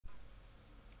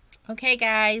Okay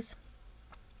guys,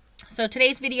 so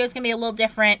today's video is going to be a little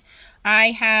different. I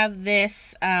have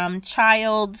this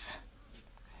child's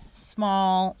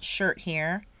small shirt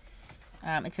here.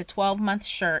 It's a 12-month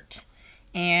shirt,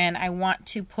 and I want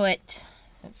to put,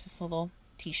 that's this little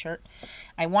t-shirt,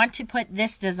 I want to put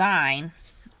this design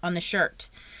on the shirt.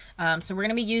 So we're going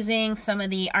to be using some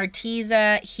of the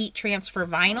Arteza Heat Transfer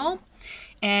vinyl.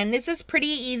 And this is pretty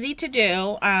easy to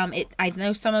do. I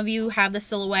know some of you have the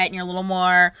Silhouette and you're a little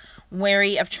more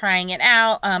wary of trying it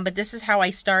out. But this is how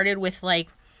I started with like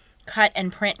cut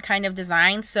and print kind of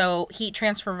design. So heat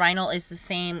transfer vinyl is the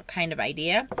same kind of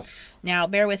idea. Now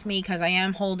bear with me because I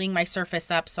am holding my surface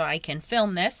up so I can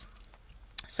film this.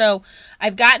 So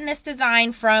I've gotten this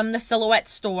design from the Silhouette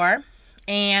store,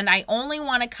 and I only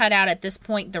want to cut out at this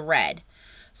point the red.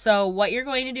 So what you're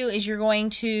going to do is you're going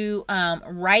to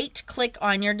right click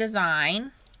on your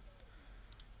design,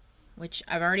 which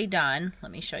I've already done.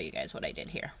 Let me show you guys what I did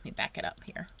here. Let me back it up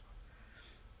here.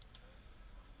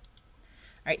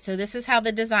 All right, so this is how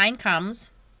the design comes.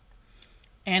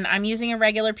 And I'm using a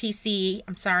regular PC.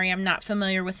 I'm sorry, I'm not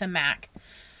familiar with a Mac.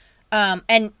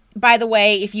 And by the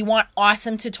way, if you want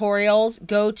awesome tutorials,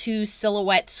 go to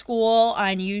Silhouette School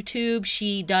on YouTube.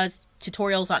 She does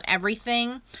tutorials on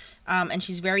everything. And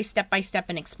she's very step-by-step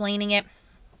in explaining it.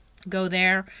 Go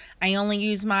there. I only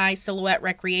use my Silhouette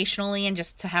recreationally and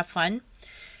just to have fun.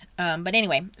 But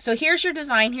anyway, so here's your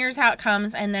design. Here's how it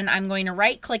comes. And then I'm going to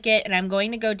right-click it, and I'm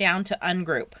going to go down to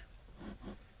Ungroup.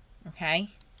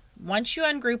 Okay? Once you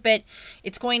ungroup it,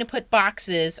 it's going to put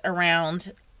boxes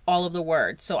around all of the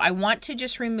words. So I want to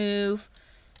just remove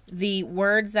the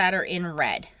words that are in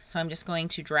red. So I'm just going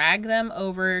to drag them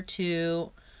over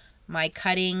to my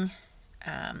cutting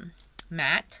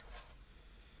mat.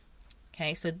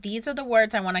 Okay, so these are the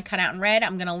words I want to cut out in red.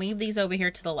 I'm going to leave these over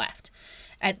here to the left.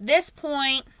 At this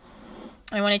point,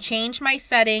 I want to change my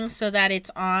settings so that it's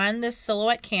on the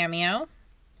Silhouette Cameo.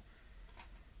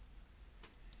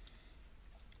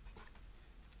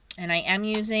 And I am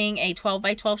using a 12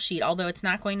 by 12 sheet, although it's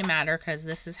not going to matter because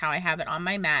this is how I have it on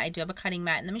my mat. I do have a cutting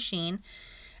mat in the machine.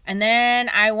 And then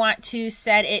I want to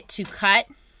set it to cut.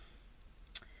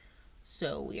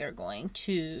 So we are going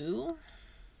to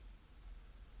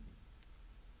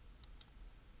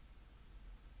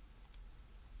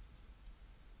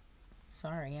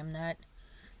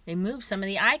they moved some of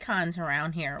the icons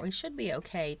around here. We should be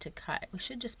okay to cut. We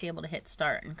should just be able to hit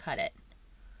start and cut it.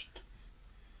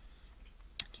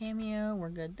 Cameo, we're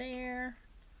good there.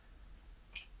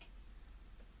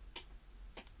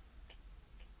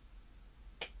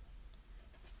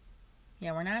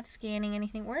 Yeah, we're not scanning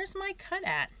anything. Where's my cut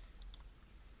at?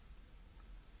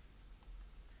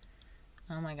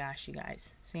 Oh my gosh, you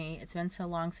guys. See, it's been so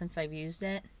long since I've used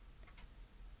it.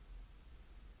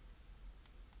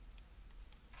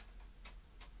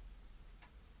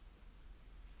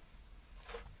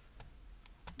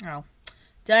 Oh,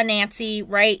 done, Nancy.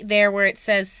 Right there where it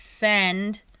says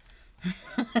send.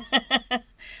 All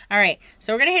right,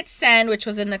 so we're going to hit send, which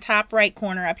was in the top right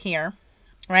corner up here,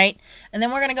 right? And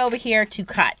then we're going to go over here to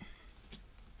cut.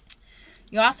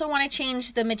 You also want to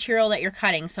change the material that you're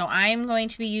cutting. So I'm going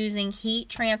to be using heat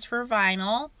transfer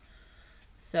vinyl.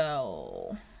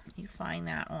 So you find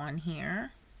that on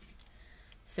here.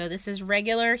 So this is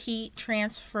regular heat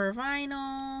transfer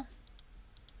vinyl,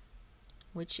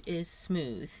 which is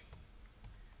smooth.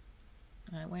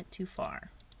 I went too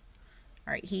far.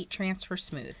 All right, heat transfer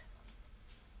smooth.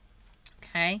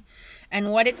 Okay,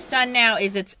 and what it's done now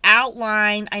is it's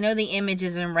outlined. I know the image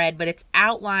is in red, but it's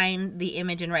outlined the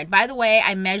image in red. By the way,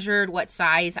 I measured what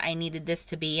size I needed this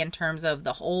to be in terms of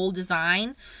the whole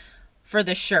design for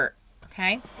the shirt.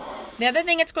 Okay, the other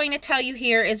thing it's going to tell you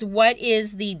here is what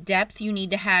is the depth you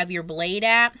need to have your blade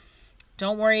at.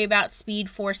 Don't worry about speed,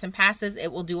 force, and passes.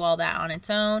 It will do all that on its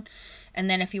own. And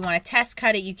then if you want to test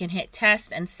cut it, you can hit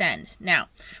test and send. Now,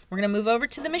 we're going to move over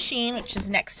to the machine, which is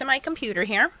next to my computer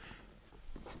here.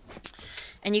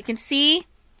 And you can see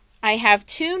I have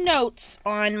two notes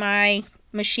on my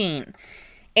machine.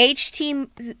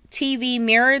 HTV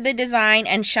mirror the design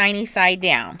and shiny side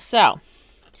down. So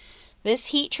this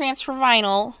heat transfer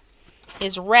vinyl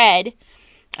is red.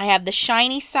 I have the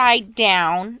shiny side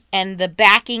down and the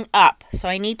backing up. So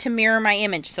I need to mirror my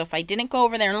image. So if I didn't go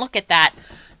over there and look at that,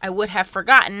 I would have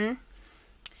forgotten.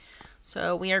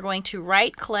 So we are going to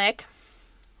right click.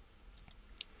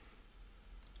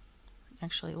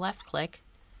 Actually left click.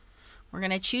 We're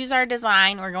going to choose our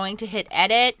design. We're going to hit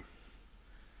edit.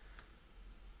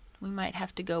 We might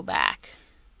have to go back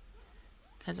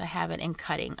because I have it in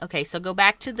cutting. Okay, so go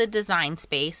back to the design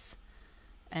space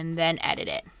and then edit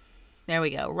it. There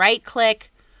we go. Right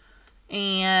click,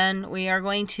 and we are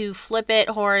going to flip it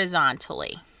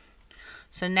horizontally.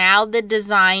 So now the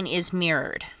design is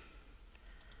mirrored.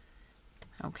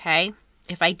 Okay.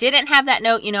 If I didn't have that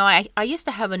note, you know, I used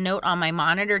to have a note on my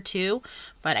monitor too,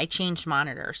 but I changed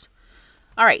monitors.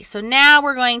 All right, so now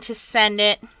we're going to send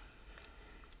it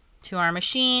to our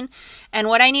machine. And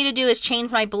what I need to do is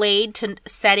change my blade to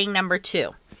setting number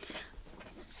 2.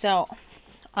 So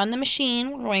on the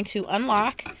machine, we're going to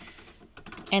unlock.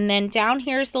 And then down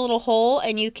here's the little hole,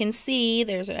 and you can see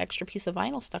there's an extra piece of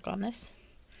vinyl stuck on this,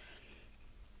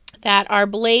 that our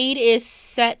blade is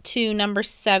set to number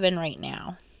 7 right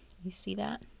now. You see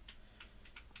that?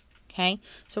 Okay,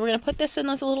 so we're going to put this in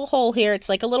this little hole here. It's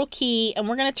like a little key, and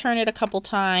we're going to turn it a couple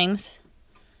times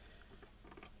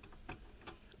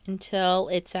until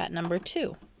it's at number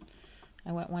 2.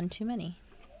 I went one too many.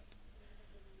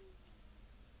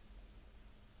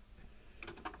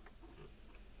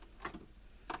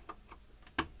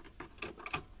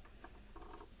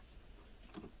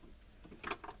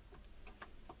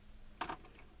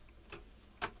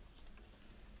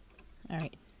 All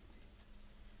right.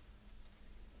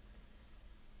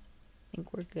 I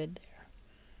think we're good there.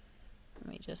 Let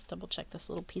me just double check this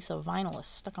little piece of vinyl is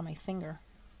stuck on my finger.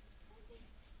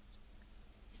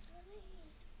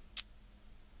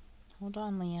 Hold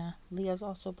on, Leah. Leah's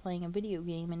also playing a video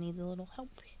game and needs a little help.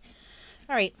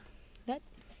 All right. That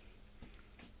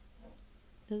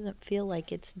doesn't feel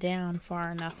like it's down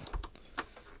far enough.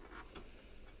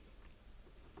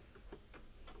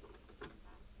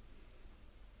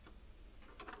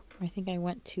 I think I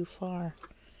went too far.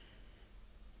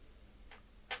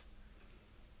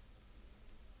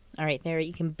 All right, there,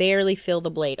 you can barely feel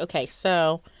the blade. Okay,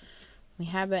 so we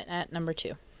have it at number 2.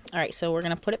 All right, so we're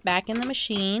going to put it back in the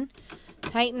machine.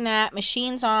 Tighten that.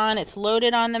 Machine's on. It's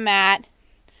loaded on the mat.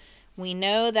 We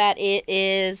know that it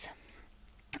is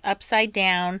upside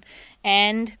down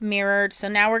and mirrored. So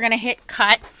now we're going to hit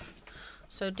cut.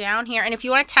 So down here, and if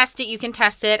you want to test it, you can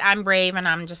test it. I'm brave, and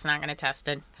I'm just not going to test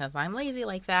it because I'm lazy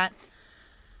like that.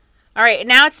 All right,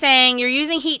 now it's saying you're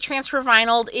using heat transfer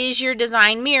vinyl. Is your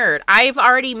design mirrored? I've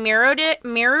already mirrored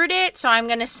it, so I'm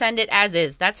going to send it as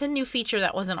is. That's a new feature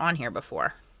that wasn't on here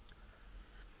before.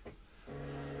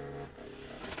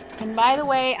 And by the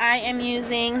way, I am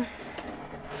using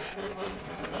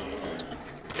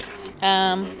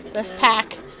this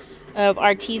pack of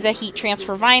Arteza Heat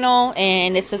Transfer vinyl,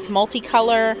 and this is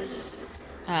multicolor.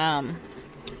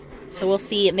 So we'll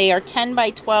see, they are 10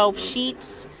 by 12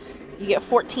 sheets. You get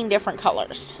 14 different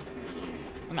colors.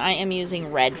 And I am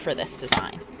using red for this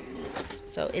design.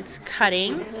 So it's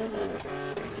cutting.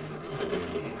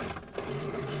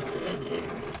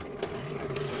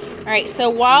 All right, so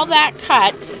while that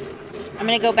cuts, I'm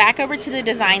going to go back over to the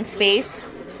design space.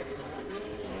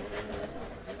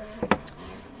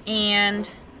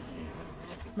 And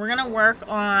we're going to work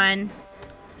on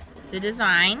the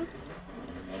design.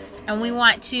 And we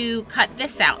want to cut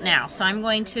this out now. So I'm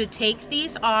going to take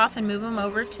these off and move them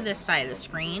over to this side of the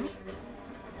screen.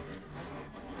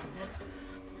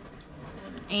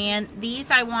 And these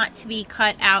I want to be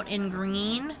cut out in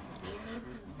green.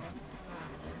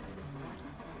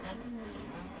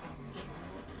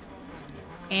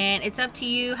 And it's up to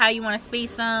you how you want to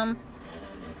space them.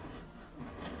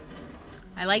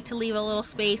 I like to leave a little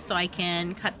space so I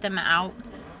can cut them out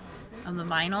of the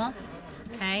vinyl.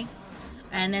 Okay.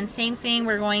 And then same thing,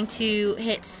 we're going to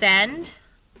hit send.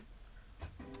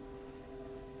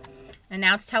 And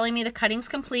now it's telling me the cutting's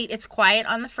complete. It's quiet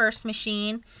on the first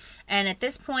machine. And at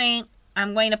this point,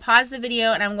 I'm going to pause the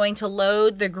video and I'm going to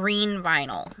load the green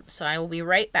vinyl. So I will be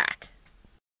right back.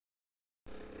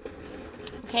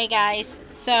 Okay guys,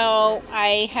 so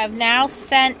I have now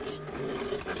sent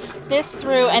this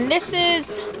through, and this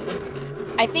is,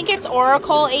 I think it's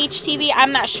Oracle HTV,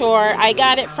 I'm not sure. I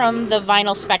got it from the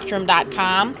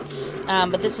vinylspectrum.com,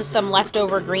 but this is some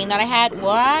leftover green that I had.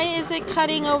 Why is it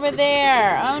cutting over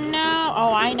there? Oh no,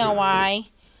 oh I know why.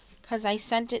 Because I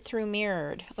sent it through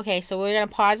mirrored. Okay, so we're going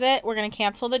to pause it. We're going to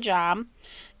cancel the job.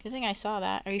 Good thing I saw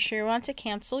that. Are you sure you want to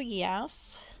cancel?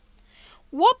 Yes.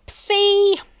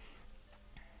 Whoopsie!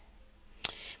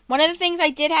 One of the things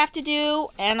I did have to do,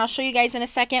 and I'll show you guys in a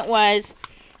second, was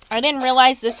I didn't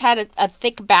realize this had a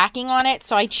thick backing on it,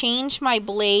 so I changed my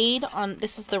blade on,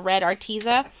 this is the red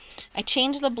Arteza. I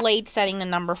changed the blade setting to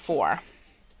number 4.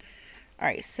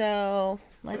 Alright, so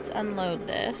let's unload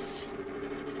this.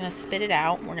 It's going to spit it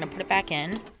out. We're going to put it back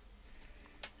in.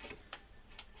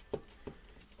 I'm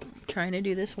trying to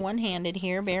do this one-handed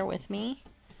here. Bear with me.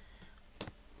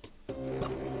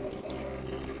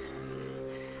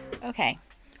 Okay.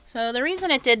 So the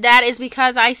reason it did that is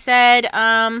because I said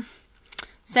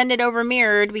send it over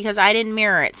mirrored because I didn't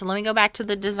mirror it. So let me go back to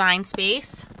the design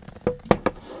space.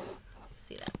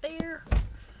 See that there?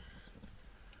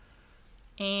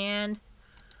 And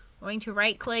I'm going to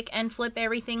right click and flip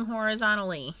everything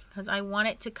horizontally because I want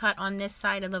it to cut on this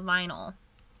side of the vinyl,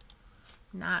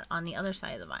 not on the other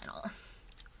side of the vinyl.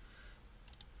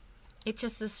 It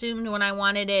just assumed when I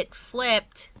wanted it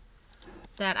flipped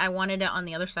that I wanted it on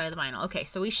the other side of the vinyl. Okay,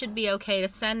 so we should be okay to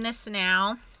send this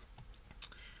now.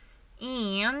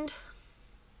 And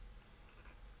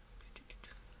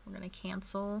we're going to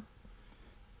cancel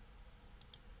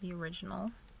the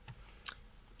original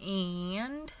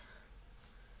and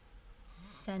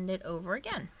send it over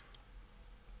again.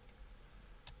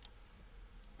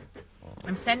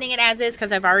 I'm sending it as is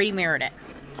because I've already mirrored it.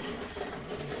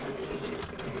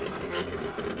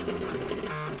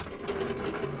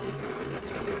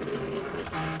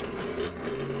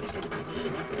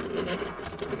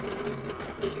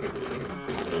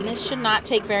 Okay, and this should not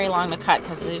take very long to cut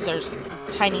because these are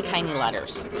tiny, tiny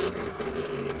letters.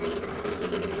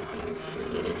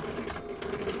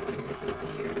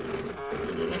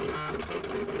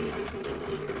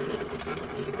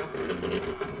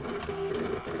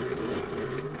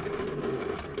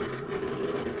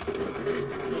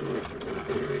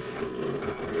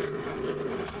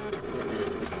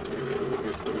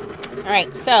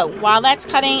 Alright, so while that's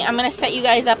cutting, I'm going to set you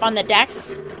guys up on the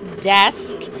desk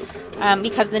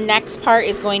because the next part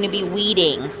is going to be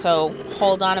weeding. So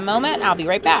hold on a moment. I'll be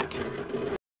right back.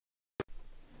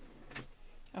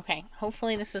 Okay,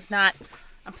 hopefully this is not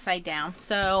upside down.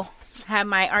 So I have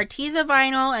my Arteza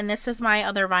vinyl and this is my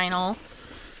other vinyl.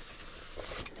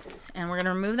 And we're going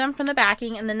to remove them from the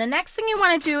backing. And then the next thing you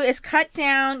want to do is cut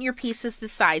down your pieces to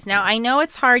size. Now, I know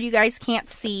it's hard. You guys can't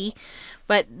see.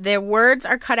 But the words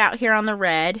are cut out here on the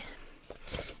red.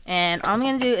 And all I'm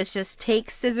going to do is just take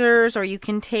scissors, or you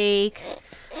can take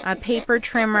a paper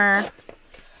trimmer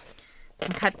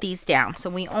and cut these down. So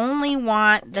we only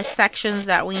want the sections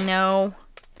that we know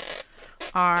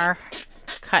are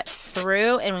cut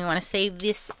through. And we want to save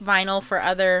this vinyl for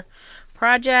other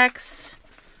projects.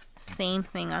 Same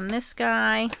thing on this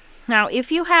guy. Now,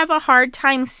 if you have a hard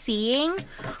time seeing,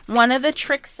 one of the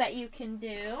tricks that you can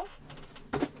do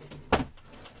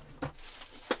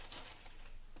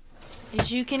is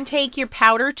you can take your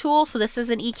powder tool. So this is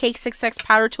an EK6X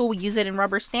powder tool. We use it in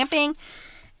rubber stamping.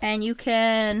 And you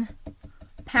can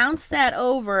pounce that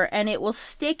over and it will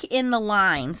stick in the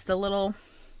lines. The little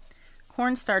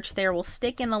cornstarch there will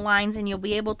stick in the lines and you'll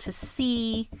be able to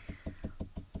see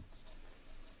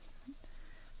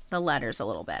the letters a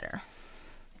little better.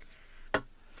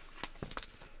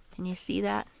 Can you see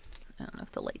that? I don't know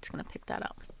if the light's going to pick that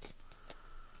up.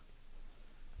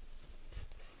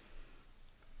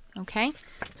 Okay,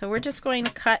 so we're just going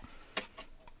to cut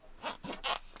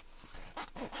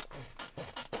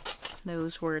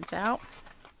those words out.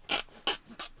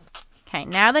 Okay,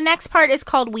 now the next part is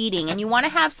called weeding, and you want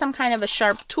to have some kind of a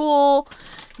sharp tool.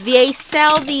 They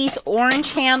sell these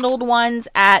orange handled ones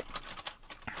at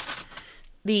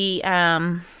the,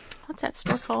 what's that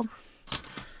store called?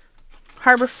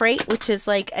 Harbor Freight, which is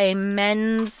like a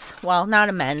men's, well, not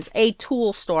a men's, a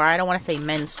tool store. I don't want to say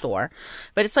men's store,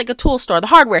 but it's like a tool store, the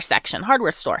hardware section,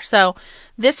 hardware store. So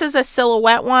this is a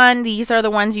Silhouette one. These are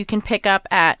the ones you can pick up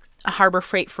at a Harbor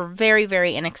Freight for very,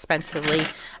 very inexpensively.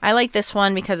 I like this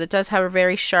one because it does have a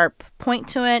very sharp point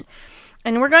to it.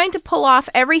 And we're going to pull off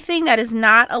everything that is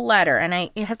not a letter. And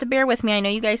you have to bear with me. I know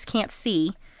you guys can't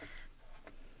see.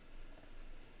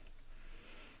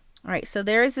 All right, so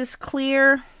there is this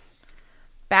clear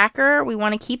backer. We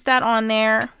want to keep that on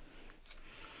there.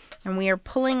 And we are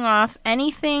pulling off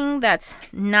anything that's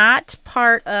not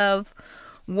part of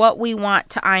what we want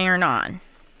to iron on.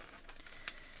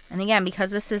 And again,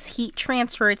 because this is heat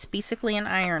transfer, it's basically an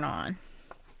iron-on.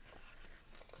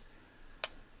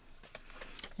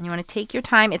 And you want to take your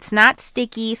time. It's not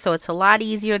sticky, so it's a lot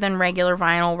easier than regular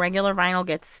vinyl. Regular vinyl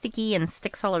gets sticky and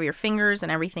sticks all over your fingers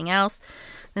and everything else.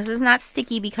 This is not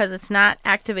sticky because it's not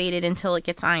activated until it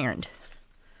gets ironed.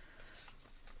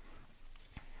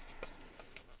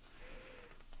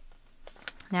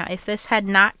 Now, if this had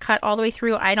not cut all the way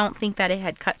through, I don't think that it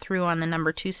had cut through on the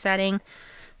number 2 setting.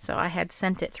 So I had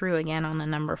sent it through again on the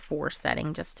number 4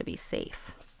 setting just to be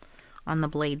safe on the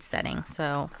blade setting.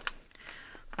 So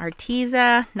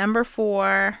Arteza number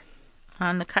 4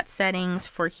 on the cut settings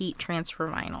for heat transfer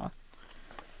vinyl.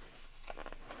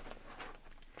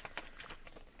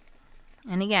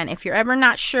 And again, if you're ever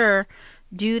not sure,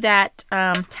 do that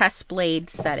test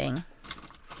blade setting.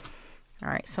 All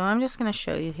right, so I'm just going to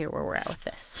show you here where we're at with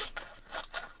this.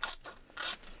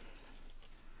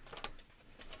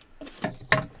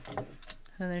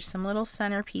 So there's some little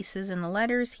center pieces in the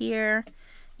letters here,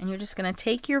 and you're just going to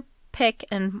take your pick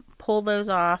and pull those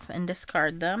off and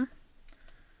discard them.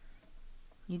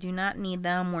 You do not need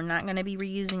them. We're not going to be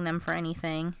reusing them for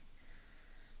anything.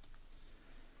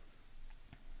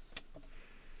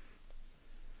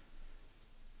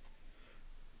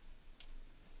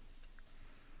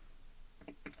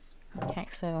 Okay,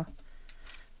 so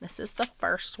this is the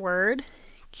first word,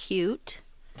 cute.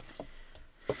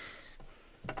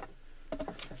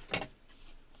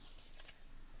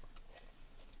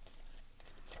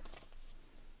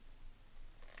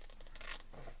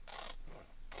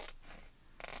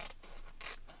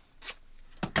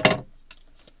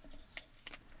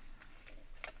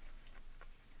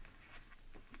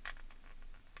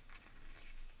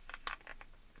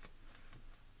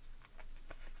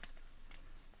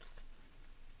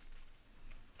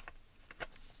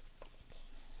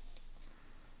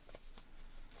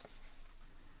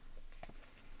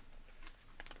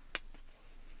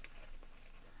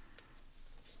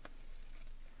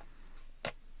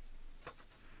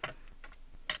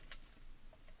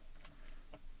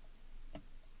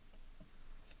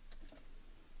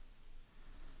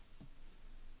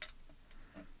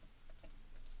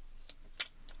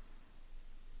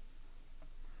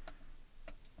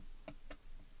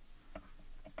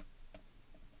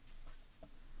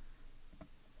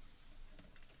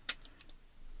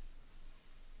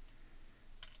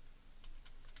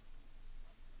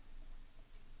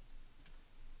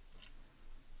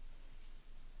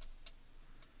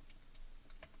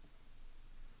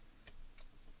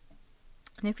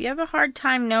 And if you have a hard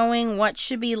time knowing what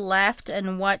should be left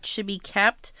and what should be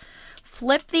kept,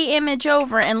 flip the image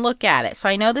over and look at it. So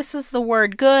I know this is the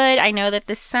word good. I know that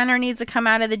the center needs to come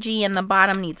out of the G and the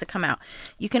bottom needs to come out.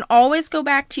 You can always go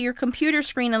back to your computer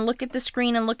screen and look at the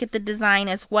screen and look at the design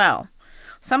as well.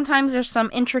 Sometimes there's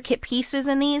some intricate pieces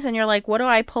in these and you're like, what do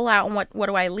I pull out and what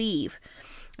do I leave?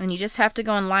 And you just have to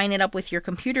go and line it up with your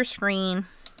computer screen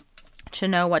to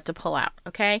know what to pull out.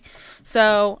 Okay,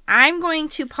 so I'm going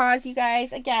to pause you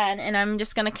guys again, and I'm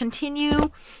just going to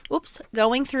continue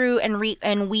going through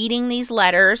and weeding these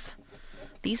letters,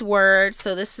 these words.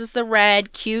 So this is the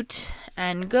red, cute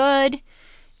and good,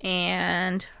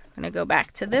 and I'm going to go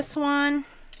back to this one,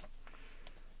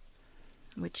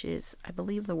 which is, I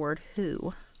believe, the word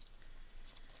who.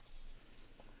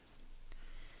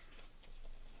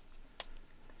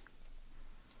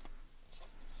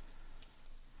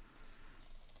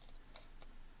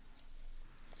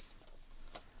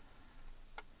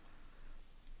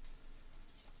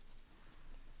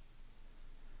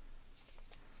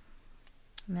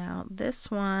 Now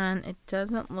this one, it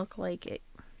doesn't look like it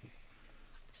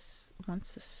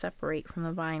wants to separate from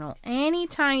the vinyl.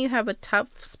 Anytime you have a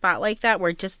tough spot like that where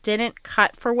it just didn't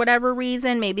cut for whatever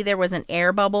reason, maybe there was an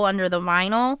air bubble under the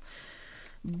vinyl,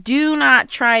 do not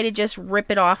try to just rip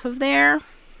it off of there.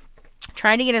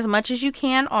 Try to get as much as you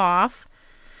can off.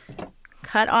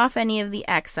 Cut off any of the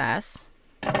excess.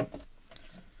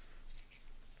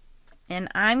 And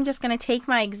I'm just going to take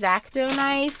my X-Acto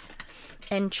knife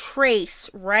and trace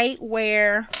right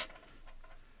where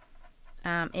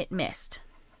it missed.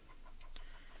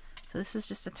 So this is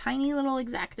just a tiny little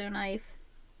X-Acto knife,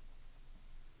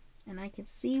 and I can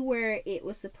see where it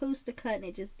was supposed to cut and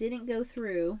it just didn't go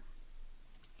through.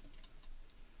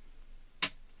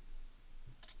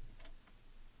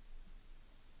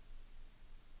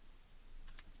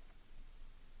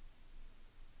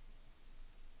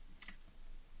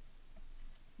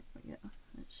 There we go.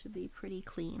 That should be pretty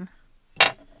clean.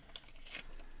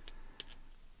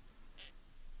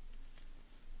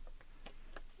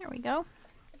 There we go.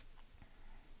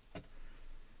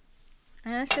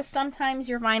 And it's just sometimes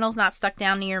your vinyl's not stuck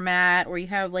down to your mat, or you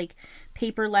have like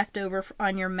paper left over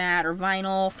on your mat or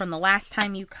vinyl from the last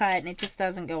time you cut and it just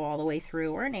doesn't go all the way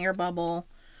through, or an air bubble.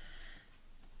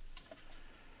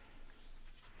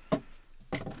 All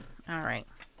right.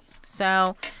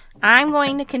 So I'm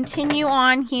going to continue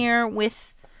on here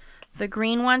with the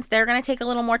green ones. They're going to take a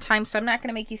little more time, so I'm not going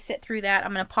to make you sit through that.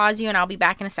 I'm going to pause you and I'll be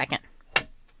back in a second.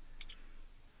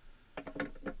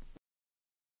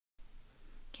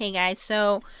 Okay guys,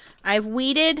 so I've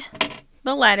weeded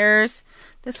the letters.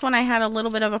 This one I had a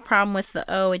little bit of a problem with the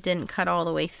O. It didn't cut all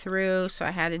the way through, so I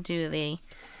had to do the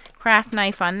craft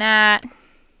knife on that.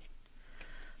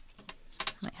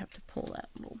 Might have to pull that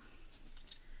little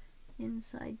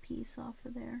inside piece off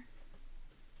of there.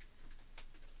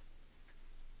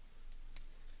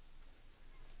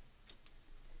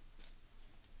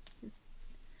 Just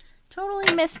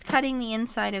totally missed cutting the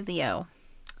inside of the O.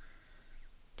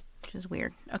 which is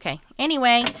weird. Okay,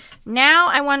 anyway, now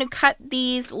I want to cut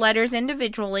these letters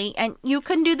individually, and you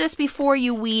can do this before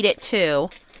you weed it too.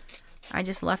 I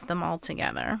just left them all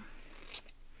together.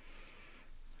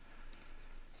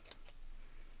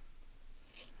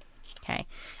 Okay,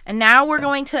 and now we're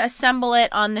going to assemble it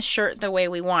on the shirt the way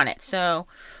we want it. So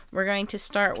we're going to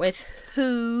start with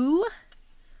who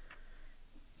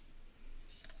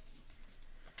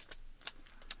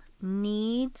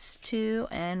needs to,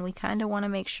 and we kind of want to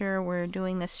make sure we're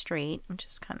doing this straight. I'm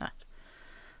just kind of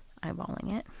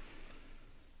eyeballing it.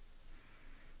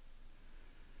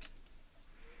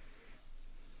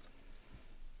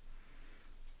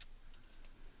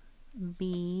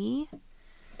 B.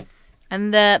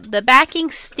 And the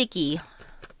backing's sticky.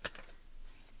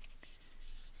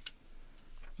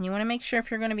 And you want to make sure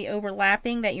if you're going to be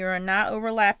overlapping that you're not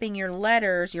overlapping your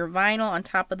letters, your vinyl on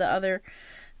top of the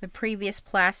previous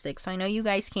plastic. So I know you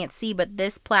guys can't see, but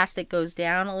this plastic goes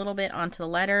down a little bit onto the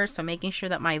letters. So making sure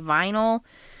that my vinyl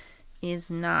is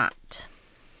not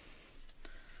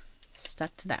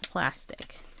stuck to that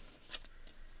plastic.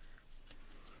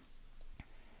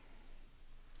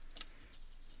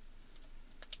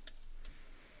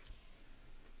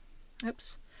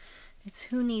 Oops. It's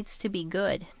who needs to be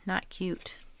good, not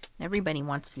cute. Everybody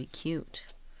wants to be cute.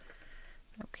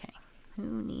 Okay.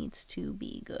 Who needs to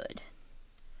be good?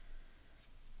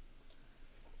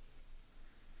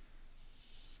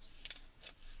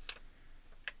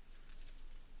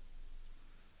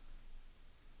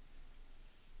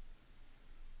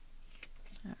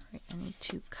 All right, I need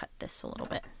to cut this a little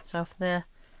bit. So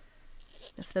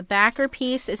if the backer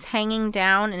piece is hanging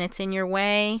down and it's in your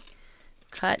way,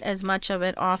 cut as much of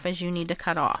it off as you need to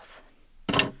cut off.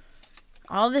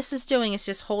 All this is doing is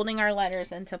just holding our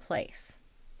letters into place.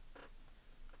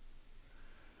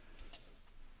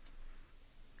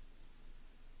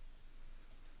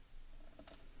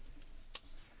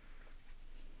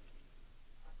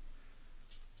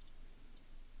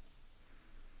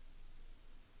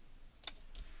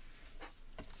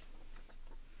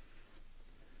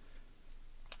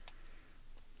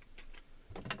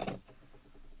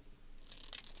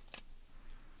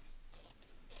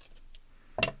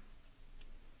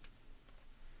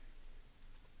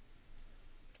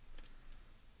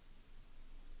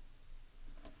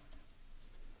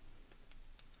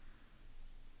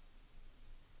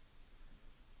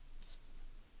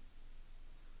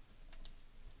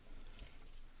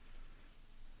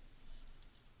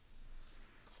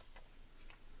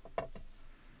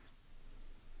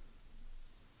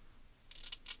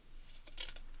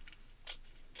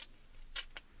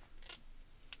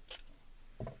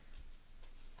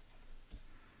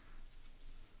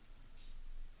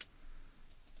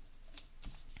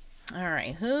 All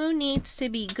right, who needs to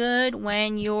be good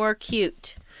when you're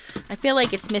cute? I feel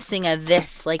like it's missing a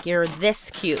this, like you're this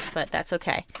cute, but that's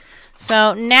okay.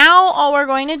 So now all we're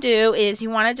going to do is you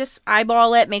want to just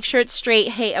eyeball it, make sure it's straight.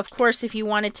 Hey, of course, if you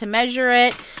wanted to measure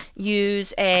it,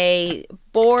 use a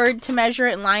board to measure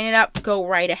it and line it up, go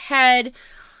right ahead.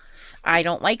 I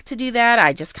don't like to do that.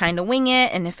 I just kind of wing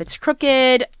it, and if it's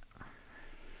crooked,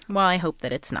 well, I hope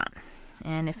that it's not.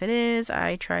 And if it is,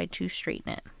 I try to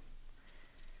straighten it.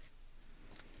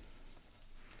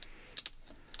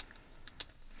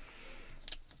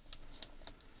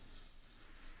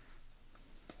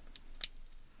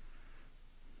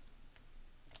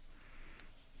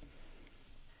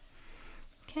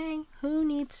 Okay, who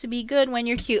needs to be good when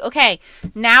you're cute? Okay,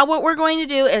 now what we're going to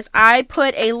do is I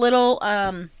put a little,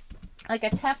 like a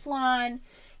Teflon,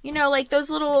 you know, like those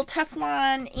little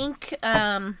Teflon ink,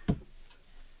 the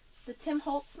Tim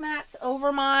Holtz mats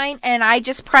over mine, and I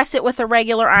just press it with a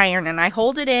regular iron, and I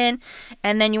hold it in,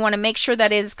 and then you want to make sure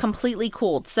that it is completely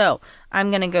cooled. So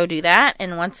I'm going to go do that,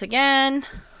 and once again,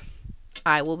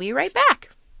 I will be right back.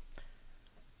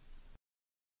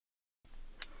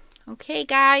 Okay,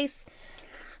 guys.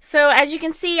 So as you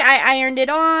can see, I ironed it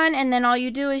on, and then all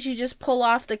you do is you just pull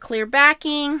off the clear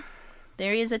backing.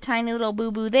 There is a tiny little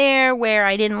boo-boo there where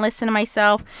I didn't listen to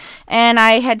myself, and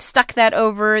I had stuck that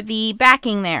over the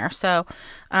backing there. So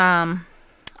I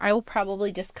will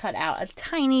probably just cut out a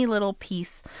tiny little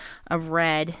piece of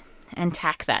red and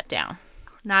tack that down.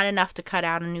 Not enough to cut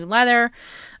out a new leather.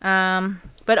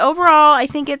 But overall, I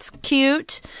think it's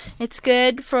cute. It's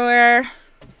good for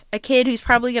a kid who's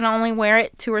probably going to only wear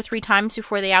it 2 or 3 times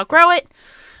before they outgrow it.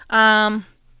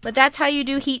 But that's how you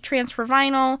do heat transfer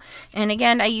vinyl. And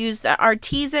again, I used the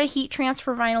Arteza Heat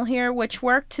Transfer vinyl here, which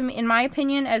worked, in my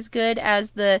opinion, as good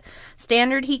as the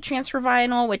standard heat transfer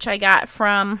vinyl, which I got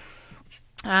from,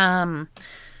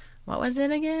 what was it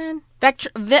again?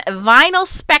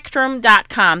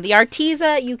 Vinylspectrum.com. The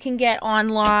Arteza you can get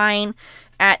online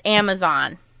at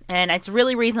Amazon. And it's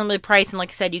really reasonably priced. And like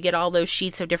I said, you get all those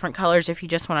sheets of different colors if you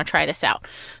just want to try this out.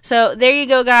 So there you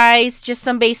go, guys. Just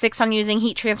some basics on using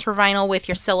heat transfer vinyl with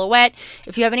your Silhouette.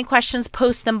 If you have any questions,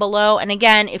 post them below. And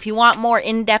again, if you want more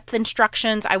in-depth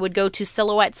instructions, I would go to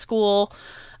Silhouette School.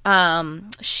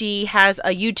 She has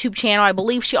a YouTube channel. I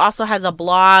believe she also has a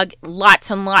blog. Lots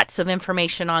and lots of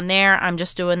information on there. I'm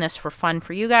just doing this for fun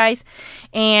for you guys.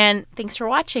 And thanks for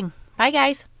watching. Bye,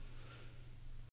 guys.